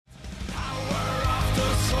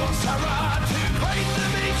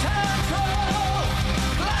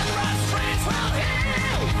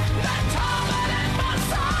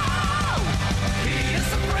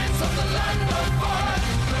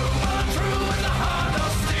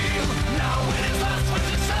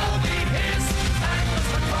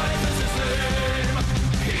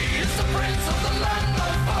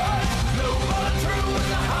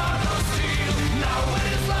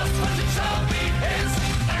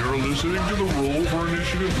Listening to the Roll for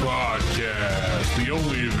Initiative podcast, the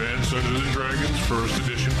only Advanced Dungeons & Dragons First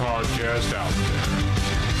Edition podcast out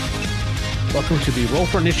there. Welcome to the Roll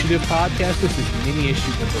for Initiative podcast. This is mini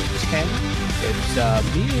issue number 10. It's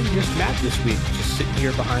me and just Matt this week, just sitting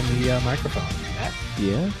here behind the microphone. Matt?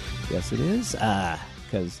 Yeah, yes it is.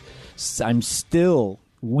 Because I'm still,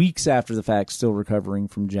 weeks after the fact, still recovering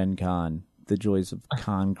from Gen Con, the joys of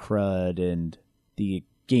Con Crud and the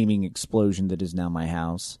gaming explosion that is now my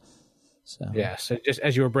house. So. Yes, just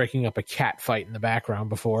as you were breaking up a cat fight in the background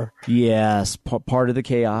before. Yes, part of the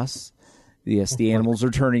chaos. Yes, the animals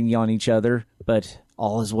are turning on each other, but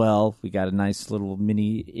all is well. We got a nice little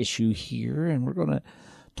mini issue here, and we're going to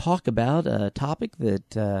talk about a topic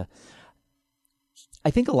that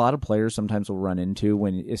I think a lot of players sometimes will run into,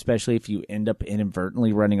 when, especially if you end up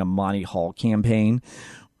inadvertently running a Monty Hall campaign,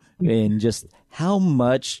 and just how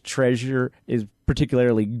much treasure is,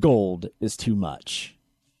 particularly gold, is too much.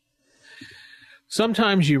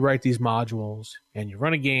 Sometimes you write these modules and you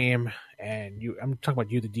run a game, and I'm talking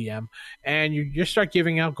about you, the DM, and you just start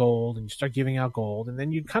giving out gold and you start giving out gold, and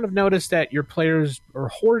then you kind of notice that your players are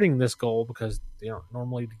hoarding this gold because they don't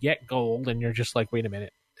normally get gold, and you're just like, wait a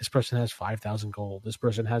minute, this person has 5,000 gold, this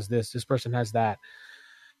person has this person has that.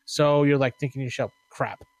 So you're like thinking to yourself,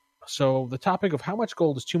 crap. So the topic of how much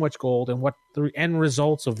gold is too much gold and what the end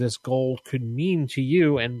results of this gold could mean to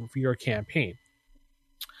you and for your campaign.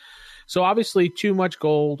 So obviously, too much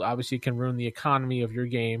gold obviously can ruin the economy of your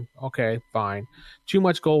game. Okay, fine. Too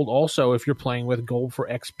much gold also, if you're playing with gold for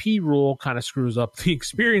XP rule, kind of screws up the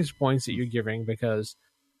experience points that you're giving, because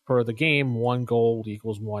for the game, 1 gold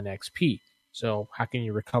equals 1 XP. So how can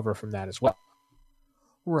you recover from that as well?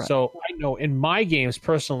 Right. So I know in my games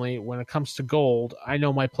personally, when it comes to gold, I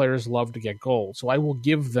know my players love to get gold. So I will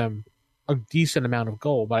give them a decent amount of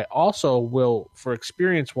gold, but I also will, for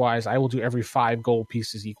experience-wise, I will do every 5 gold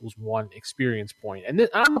pieces equals 1 experience point. And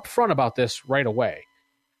I'm upfront about this right away.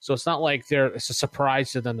 So it's not like it's a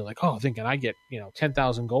surprise to them. They're like, oh, thinking I get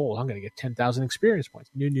 10,000 gold, I'm going to get 10,000 experience points.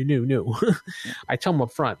 No. I tell them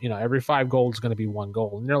up front, every 5 gold is going to be 1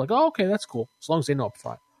 gold. And they're like, oh, okay, that's cool. As long as they know up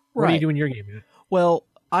front. What do you do in your game, man? Well,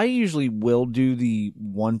 I usually will do the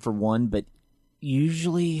 1-for-1, but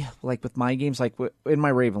usually, like with my games, like in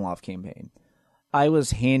my Ravenloft campaign, I was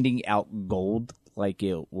handing out gold like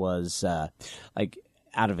it was like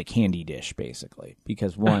out of a candy dish, basically.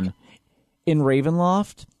 Because one, in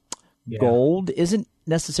Ravenloft, gold isn't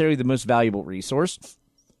necessarily the most valuable resource.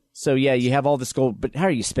 So yeah, you have all this gold, but how are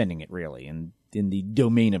you spending it really? And in the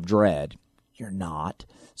domain of dread, you're not.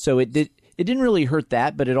 So it didn't really hurt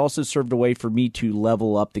that, but it also served a way for me to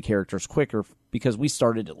level up the characters quicker, because we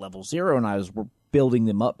started at level 0 and I was building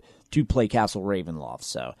them up to play Castle Ravenloft.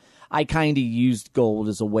 So I kind of used gold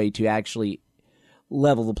as a way to actually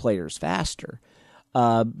level the players faster.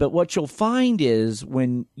 But what you'll find is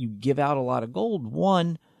when you give out a lot of gold,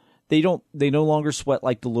 one, they no longer sweat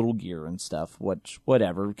like the little gear and stuff,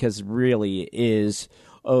 whatever, because it really is,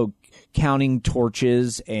 counting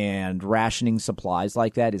torches and rationing supplies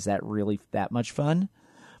like that. Is that really that much fun?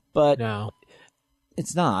 But no,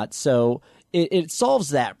 it's not. So it solves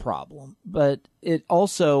that problem, but it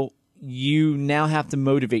also, you now have to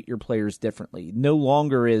motivate your players differently. No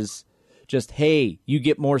longer is just, hey, you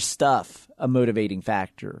get more stuff, a motivating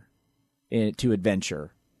factor to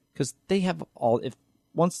adventure, because they have all.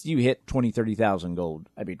 Once you hit 20,000-30,000 gold,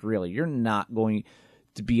 I mean, really, you're not going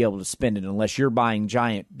to be able to spend it unless you're buying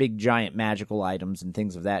big giant magical items and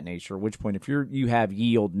things of that nature. At which point, if you have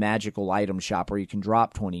yield magical item shop where you can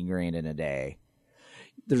drop 20 grand in a day,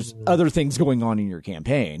 there's other things going on in your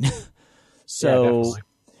campaign. So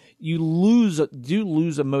you do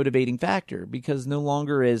lose a motivating factor, because no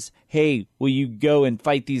longer is, hey, will you go and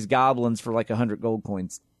fight these goblins for like 100 gold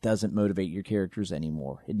coins? Doesn't motivate your characters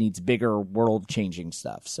anymore. It needs bigger world-changing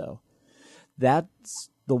stuff. So that's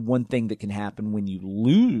the one thing that can happen when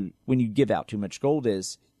you give out too much gold,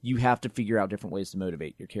 is you have to figure out different ways to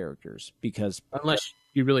motivate your characters, because unless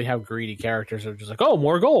you really have greedy characters that are just like, oh,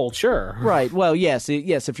 more gold, sure. Right. Well, yes.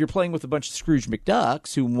 If you're playing with a bunch of Scrooge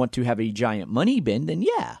McDucks who want to have a giant money bin, then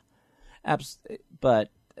yeah. But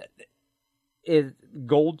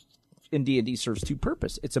gold in D&D serves two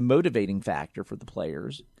purposes. It's a motivating factor for the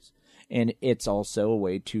players, and it's also a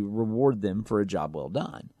way to reward them for a job well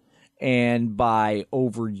done. And by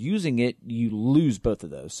overusing it, you lose both of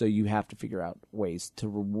those. So you have to figure out ways to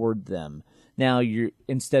reward them. Now,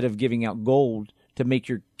 instead of giving out gold to make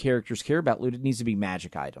your characters care about loot, it needs to be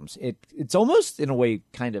magic items. It's almost, in a way,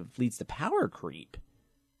 kind of leads to power creep.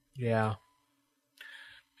 Yeah.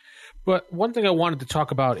 But one thing I wanted to talk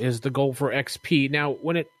about is the goal for XP. Now,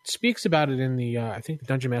 when it speaks about it in the, I think the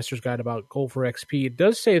Dungeon Master's Guide about goal for XP, it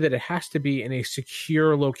does say that it has to be in a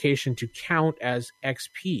secure location to count as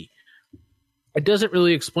XP. It doesn't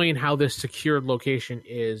really explain how this secured location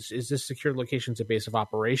is. Is this secured locations a base of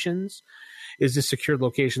operations? Is this secured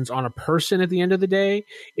locations on a person at the end of the day?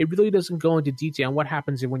 It really doesn't go into detail on what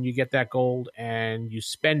happens when you get that gold and you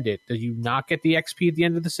spend it. Do you not get the XP at the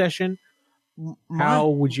end of the session? How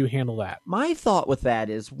would you handle that? My thought with that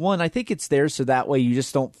is, one, I think it's there so that way you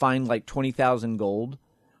just don't find like 20,000 gold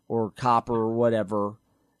or copper or whatever,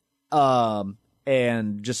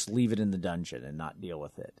 and just leave it in the dungeon and not deal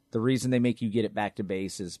with it. The reason they make you get it back to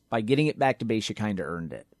base is by getting it back to base, you kind of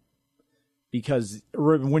earned it. Because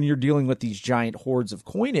when you're dealing with these giant hordes of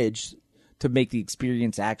coinage to make the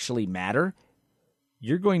experience actually matter,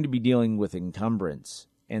 you're going to be dealing with encumbrance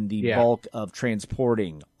and the bulk of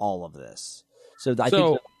transporting all of this. So I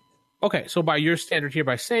think... Okay, so by your standard here,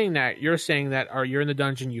 by saying that, you're saying that you're in the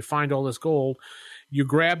dungeon, you find all this gold, you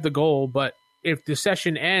grab the gold, but if the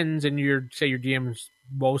session ends and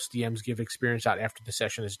most DMs give experience out after the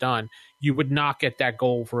session is done, you would not get that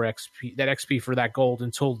gold for XP, that XP for that gold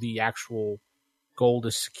until the actual gold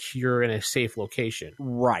is secure in a safe location.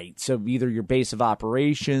 Right. So either your base of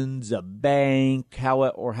operations, a bank,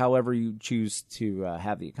 or however you choose to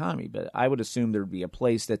have the economy. But I would assume there would be a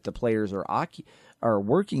place that the players are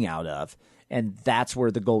working out of, and that's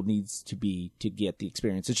where the gold needs to be to get the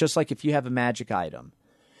experience. It's just like if you have a magic item.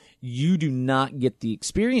 You do not get the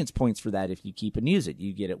experience points for that if you keep and use it.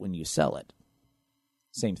 You get it when you sell it.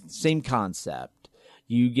 Same concept.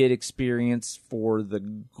 You get experience for the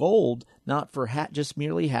gold, not for just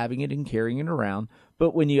merely having it and carrying it around,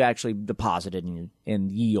 but when you actually deposit it in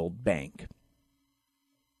yield bank.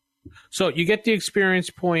 So you get the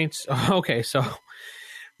experience points. Okay, so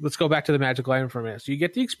let's go back to the magical item for a minute. So you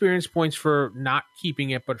get the experience points for not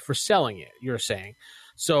keeping it, but for selling it, you're saying.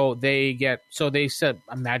 So they set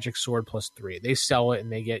a magic sword +3. They sell it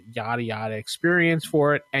and they get yada yada experience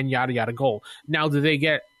for it and yada yada gold. Now, do they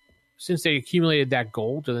get, since they accumulated that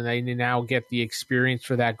gold, do they now get the experience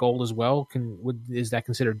for that gold as well? Is that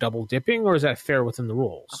considered double dipping, or is that fair within the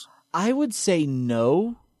rules? I would say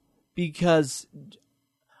no, because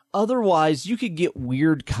otherwise you could get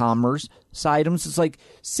weird commerce items. It's like,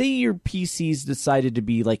 say your PCs decided to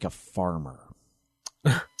be like a farmer.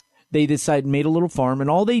 They made a little farm, and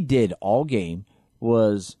all they did all game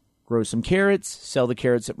was grow some carrots, sell the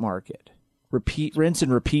carrots at market. Rinse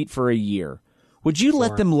and repeat for a year. Would you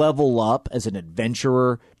let them level up as an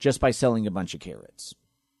adventurer just by selling a bunch of carrots?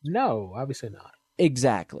 No, obviously not.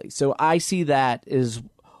 Exactly. So I see that as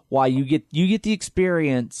why you get the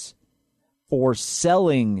experience for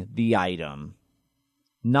selling the item,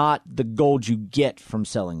 not the gold you get from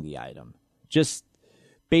selling the item. Just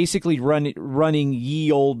basically running ye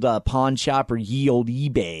old pawn shop or ye old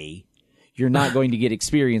eBay, you're not going to get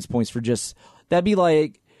experience points for just... That'd be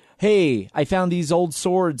like, hey, I found these old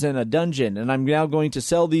swords in a dungeon, and I'm now going to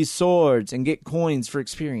sell these swords and get coins for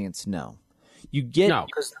experience. No. No,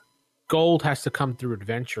 because gold has to come through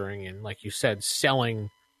adventuring, and like you said, selling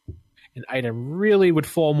an item really would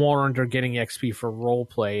fall more under getting XP for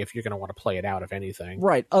roleplay if you're going to want to play it out, if anything.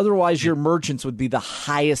 Right. Otherwise, your merchants would be the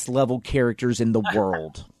highest level characters in the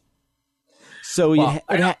world. So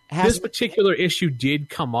this particular issue did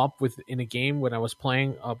come up in a game when I was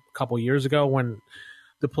playing a couple years ago, when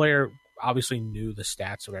the player obviously knew the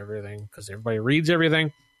stats of everything because everybody reads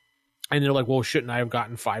everything. And they're like, well, shouldn't I have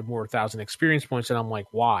gotten 5,000 more experience points? And I'm like,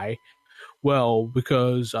 why? Well,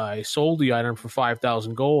 because I sold the item for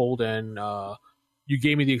 5,000 gold, and you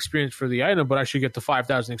gave me the experience for the item, but I should get the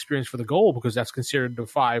 5,000 experience for the gold because that's considered the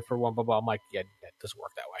 5 for one, blah, blah. I'm like, yeah, that doesn't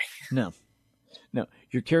work that way. No.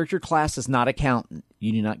 Your character class is not accountant.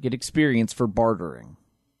 You do not get experience for bartering.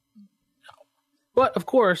 But, of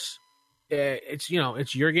course, it's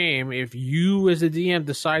your game. If you as a DM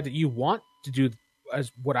decide that you want to do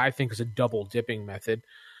as what I think is a double dipping method,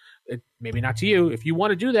 maybe not to you. If you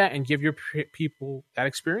want to do that and give your people that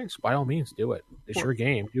experience, by all means, do it. It's your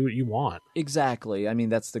game. Do what you want. Exactly. I mean,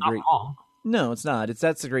 that's the great... wrong. No, it's not.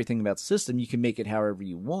 That's the great thing about the system. You can make it however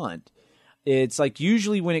you want. It's like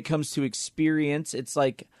usually when it comes to experience, it's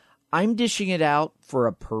like I'm dishing it out for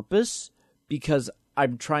a purpose because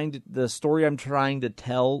the story I'm trying to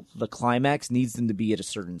tell, the climax needs them to be at a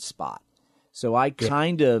certain spot. So I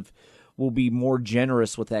kind of will be more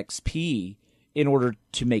generous with XP in order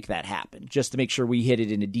to make that happen, just to make sure we hit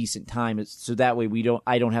it in a decent time. So that way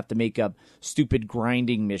I don't have to make up stupid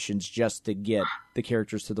grinding missions just to get the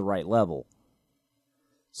characters to the right level.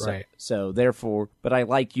 Right. So therefore, but I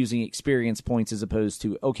like using experience points as opposed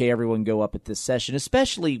to, okay, everyone go up at this session,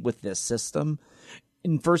 especially with this system.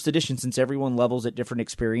 In first edition, since everyone levels at different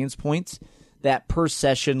experience points, that per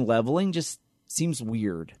session leveling just seems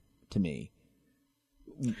weird to me.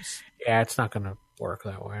 Yeah, it's not going to work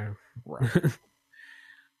that way. Right.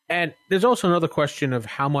 And there's also another question of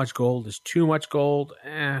how much gold is too much gold.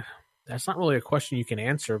 That's not really a question you can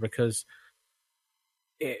answer, because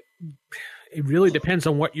it really depends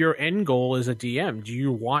on what your end goal is a DM. Do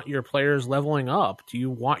you want your players leveling up? Do you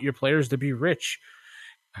want your players to be rich?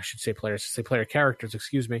 I should say player characters,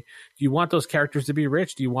 excuse me. Do you want those characters to be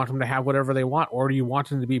rich? Do you want them to have whatever they want? Or do you want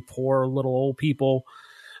them to be poor little old people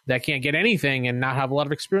that can't get anything and not have a lot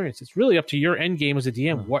of experience? It's really up to your end game as a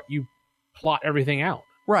DM, what you plot everything out.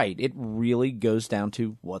 Right. It really goes down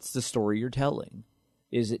to, what's the story you're telling?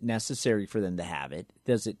 Is it necessary for them to have it?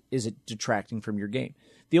 Is it detracting from your game?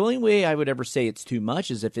 The only way I would ever say it's too much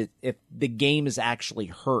is if the game is actually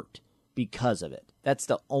hurt because of it. That's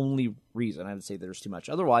the only reason I would say there's too much.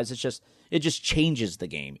 Otherwise, it just changes the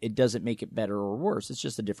game. It doesn't make it better or worse. It's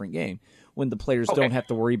just a different game. When the players don't have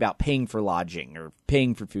to worry about paying for lodging or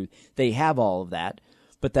paying for food, they have all of that,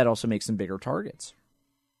 but that also makes them bigger targets.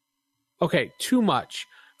 Okay, too much.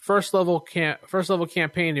 First level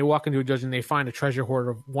campaign, they walk into a dungeon, they find a treasure hoard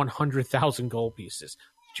of 100,000 gold pieces.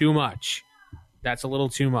 Too much. That's a little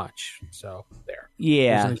too much. So there.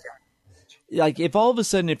 Yeah. Like if all of a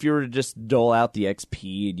sudden, if you were to just dole out the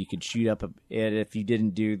XP and you could shoot up, if you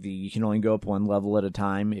didn't do you can only go up one level at a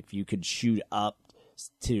time. If you could shoot up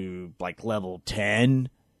to like level 10,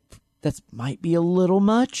 that might be a little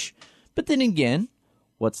much. But then again,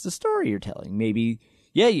 what's the story you're telling? Maybe,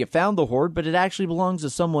 yeah, you found the hoard, but it actually belongs to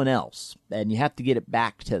someone else, and you have to get it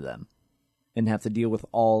back to them and have to deal with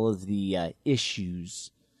all of the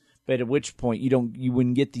issues. But at which point you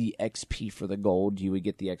wouldn't get the XP for the gold. You would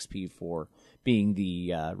get the XP for being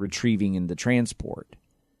the retrieving and the transport.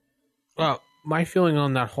 Well, my feeling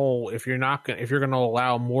on that whole, if you're going to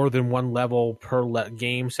allow more than one level per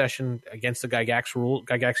game session against the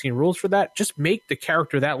Gygaxian rules for that, just make the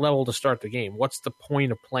character that level to start the game. What's the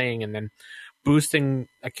point of playing and then boosting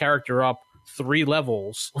a character up 3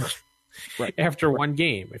 levels after one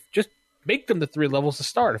game? Just make them the 3 levels to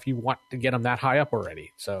start if you want to get them that high up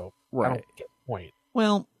already. So I don't get the point.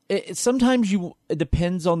 Well, sometimes it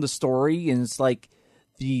depends on the story, and it's like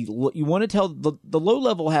you want to tell the low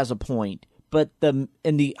level has a point, but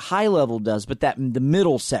the high level does, but the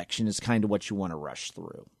middle section is kind of what you want to rush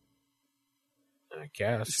through. I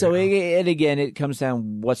guess. So again, it comes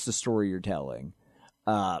down, what's the story you're telling?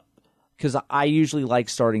 Because I usually like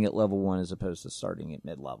starting at level 1 as opposed to starting at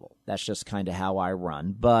mid-level. That's just kind of how I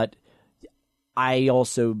run. But I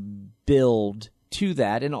also build to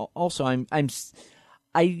that, and also I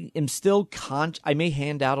am still I may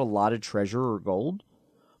hand out a lot of treasure or gold,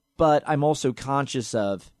 but I'm also conscious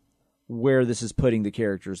of where this is putting the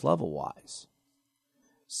characters level-wise.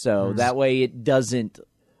 So that way it doesn't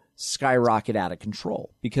skyrocket out of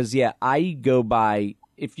control. Because, yeah, I go by,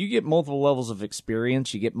 if you get multiple levels of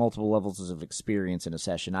experience, you get multiple levels of experience in a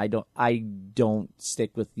session. I don't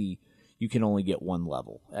stick with you can only get one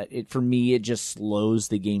level. For me, it just slows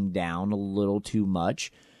the game down a little too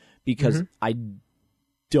much, because I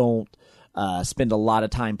don't spend a lot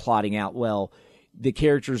of time plotting out, well, the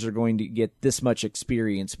characters are going to get this much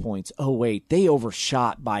experience points. Oh, wait, they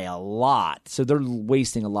overshot by a lot, so they're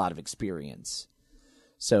wasting a lot of experience.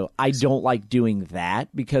 So I don't like doing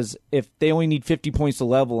that, because if they only need 50 points to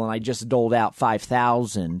level and I just doled out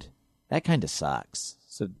 5,000, that kind of sucks.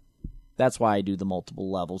 So that's why I do the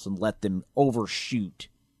multiple levels and let them overshoot.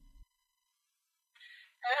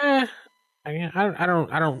 I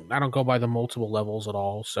don't go by the multiple levels at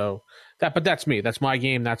all. So but that's me. That's my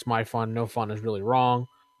game. That's my fun. No fun is really wrong.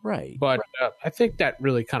 Right. But I think that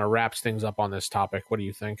really kind of wraps things up on this topic. What do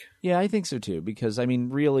you think? Yeah, I think so too. Because I mean,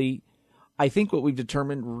 really, I think what we've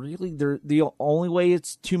determined, really, the only way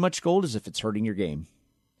it's too much gold is if it's hurting your game.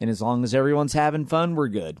 And as long as everyone's having fun, we're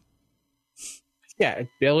good. Yeah, it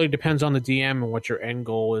really depends on the DM and what your end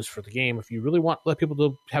goal is for the game. If you really want let people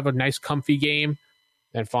to have a nice, comfy game,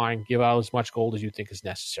 then fine, give out as much gold as you think is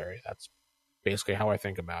necessary. That's basically how I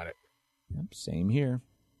think about it. Yep, same here.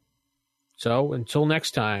 So, until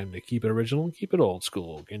next time, to keep it original and keep it old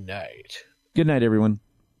school, good night. Good night, everyone.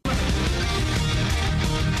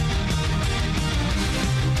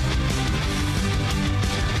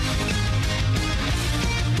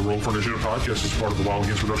 Roll for Initiative podcast is part of the Wild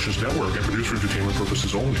Games Productions Network and produced for entertainment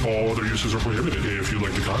purposes only. All other uses are prohibited. If you'd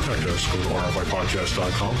like to contact us, go to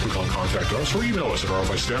rfipodcast.com, click on Contact Us, or email us at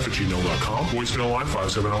rfistaff@gmail.com. Voicemail line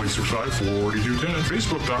 570-865-4210.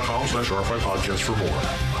 Facebook.com/rfipodcast for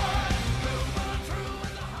more.